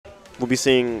we'll be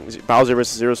seeing Bowser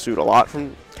versus Zero Suit a lot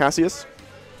from Cassius.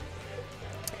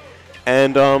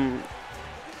 And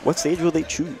what stage will they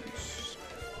choose?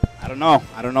 I don't know.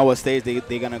 I don't know what stage they're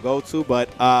going to go to, but...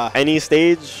 Any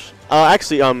stage?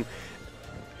 Actually,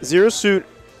 Zero Suit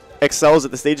excels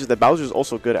at the stages that Bowser is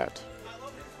also good at.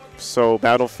 So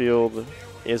Battlefield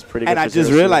is pretty good. And I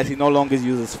just realized he no longer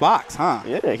uses Fox, huh?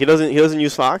 Yeah, he doesn't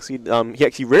use Fox. He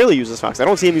actually rarely uses Fox. I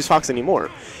don't see him use Fox anymore.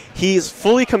 He's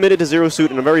fully committed to Zero Suit,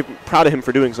 and I'm very proud of him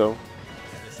for doing so.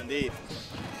 Yes, indeed.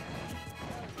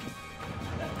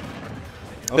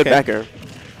 Good back air.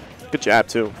 Good jab,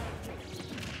 too.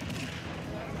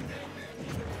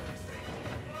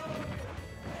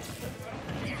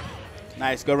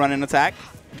 Nice, good running attack.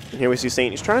 And here we see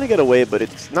Saint. He's trying to get away, but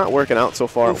it's not working out so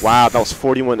far. Oof. Wow, that was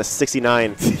 41 to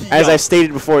 69. As I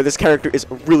stated before, this character is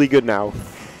really good now.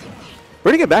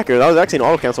 Pretty good back air. That was actually an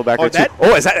auto cancel back air, too.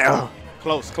 Oh, is that?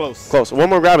 Close, close. Close. One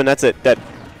more grab, and that's it. Dead.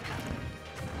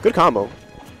 Good combo.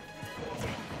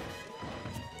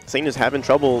 Saint is having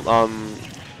trouble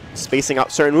spacing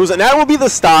out certain moves, and that will be the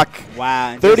stock.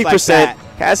 Wow. 30%.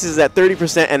 Like Cassius is at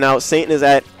 30%, and now Saint is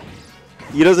at...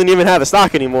 He doesn't even have a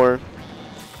stock anymore.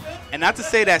 And not to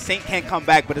say that Saint can't come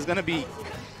back, but it's going to be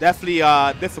definitely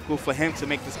difficult for him to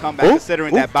make this comeback,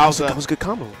 considering that Bowser that was a good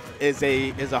combo. Is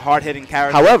a hard-hitting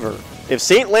character. However, if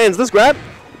Saint lands this grab,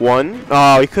 one,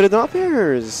 he could have done up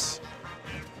airs.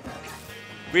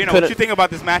 Reno, what you think about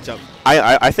this matchup?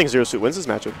 I think Zero Suit wins this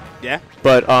matchup. Yeah?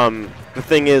 But the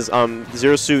thing is,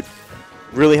 Zero Suit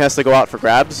really has to go out for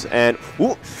grabs, and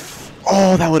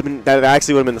that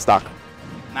actually would have been the stock.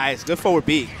 Nice, good forward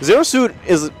B. Zero Suit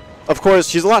is... Of course,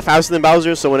 she's a lot faster than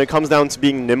Bowser, so when it comes down to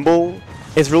being nimble,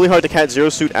 it's really hard to catch Zero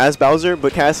Suit as Bowser,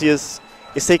 but Cassius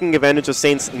is taking advantage of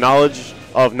Saint's knowledge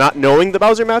of not knowing the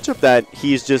Bowser matchup, that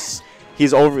he's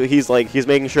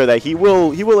making sure that he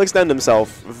will extend himself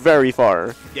very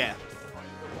far. Yeah.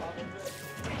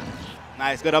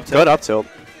 Nice, good up tilt. Good up tilt.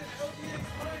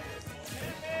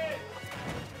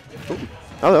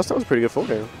 Oh, that was pretty good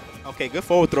forward air. Okay, good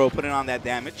forward throw, putting on that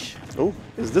damage. Oh,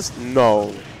 is this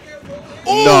no?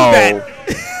 Ooh, no,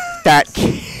 that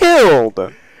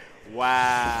killed.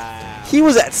 Wow. He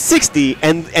was at 60,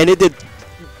 and it did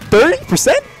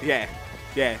 30%. Yeah,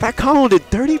 yeah. That combo did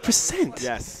 30%.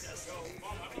 Yes.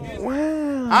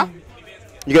 Wow. Huh?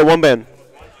 You get one ban.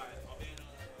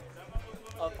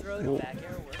 Up throw to back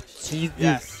air works.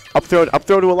 Yes. Up throw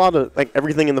to a lot of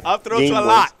everything in the up throw game to a works.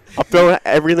 lot. Up throw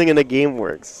everything in the game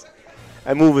works.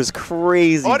 That move is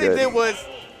crazy. All they did was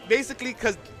basically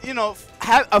because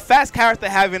a fast character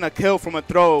having a kill from a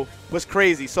throw was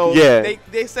crazy. So yeah.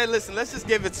 they said, listen, let's just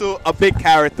give it to a big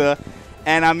character.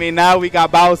 And I mean, now we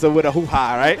got Bowser with a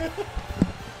hoo-ha, right?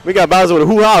 We got Bowser with a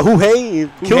hoo-ha, hoo-hey.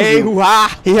 Hoo-hey,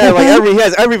 hoo-ha. He has he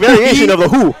has every variation of the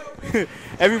hoo.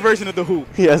 Every version of the who.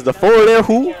 He has the forward air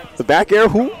who, the back air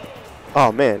who.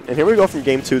 Oh man! And here we go from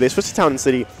game 2. They switched to Town and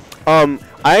City. I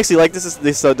actually like this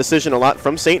decision a lot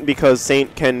from Saint because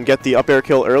Saint can get the up air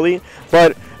kill early.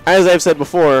 But as I've said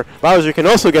before, Bowser can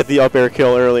also get the up air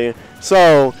kill early.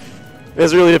 So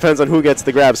this really depends on who gets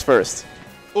the grabs first.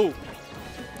 Ooh.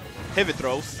 Pivot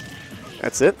throws.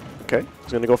 That's it. Okay.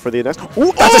 He's gonna go for the next.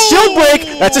 Ooh, that's a shield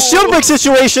break. That's a shield break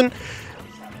situation.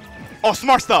 Oh,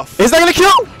 smart stuff. Is that gonna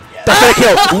kill? That's gonna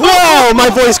kill. Whoa! My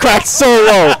voice cracked so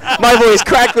low. My voice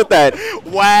cracked with that.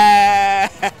 Wow.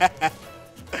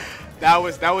 That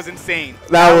was insane.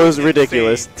 That was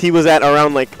ridiculous. Insane. He was at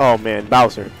around oh man,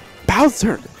 Bowser,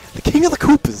 the king of the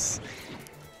Koopas.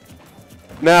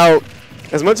 Now,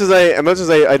 as much as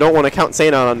I don't want to count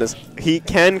Saint out on this, he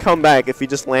can come back if he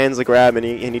just lands a grab and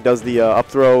he does the up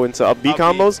throw into up B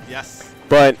combos. Yes.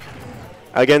 But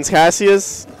against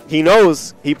Cassius, he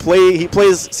knows he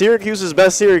plays Syracuse's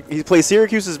best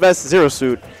Zero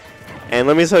Suit, and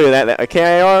let me tell you that a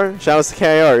KIR, shout out to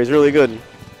KIR, he's really good.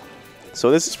 So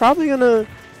this is probably gonna.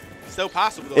 Still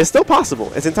possible, though. It's still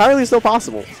possible. It's entirely still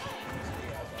possible.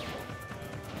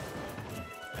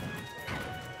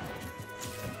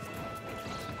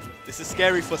 This is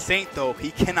scary for Saint, though.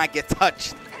 He cannot get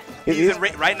touched. He's in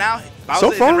right now, Bowser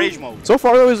so far, is in rage mode. So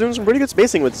far, though, he's doing some pretty good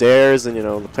spacing with Zares and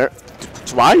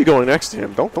why are you going next to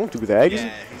him? Don't do that.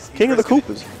 Yeah, he's king of the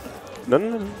Koopas.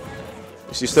 No.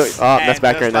 She's still. That's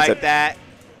back here, and that's like it. That,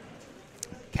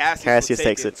 Cassius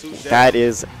takes it. That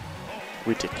is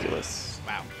ridiculous.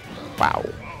 Wow.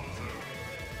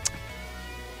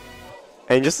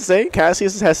 And just to say,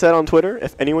 Cassius has said on Twitter,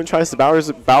 if anyone tries to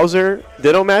Bowser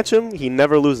Ditto match him, he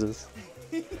never loses.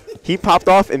 He popped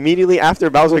off immediately after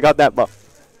Bowser got that buff.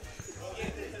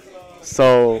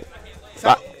 So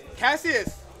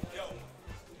Cassius,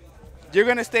 you're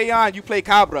going to stay on. You play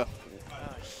Cabra.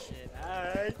 Oh, shit. All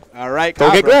right. All right,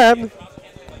 Cabra. Don't get grabbed.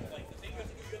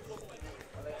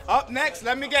 Up next,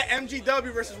 let me get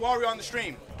MGW versus Wario on the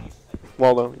stream.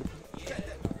 Waldo.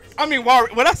 I mean,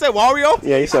 Wario. What I say, Wario?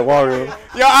 Yeah, you said Wario.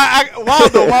 Yo,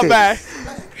 Waldo, my bad.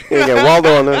 You get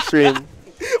Waldo on the stream.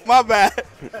 My bad.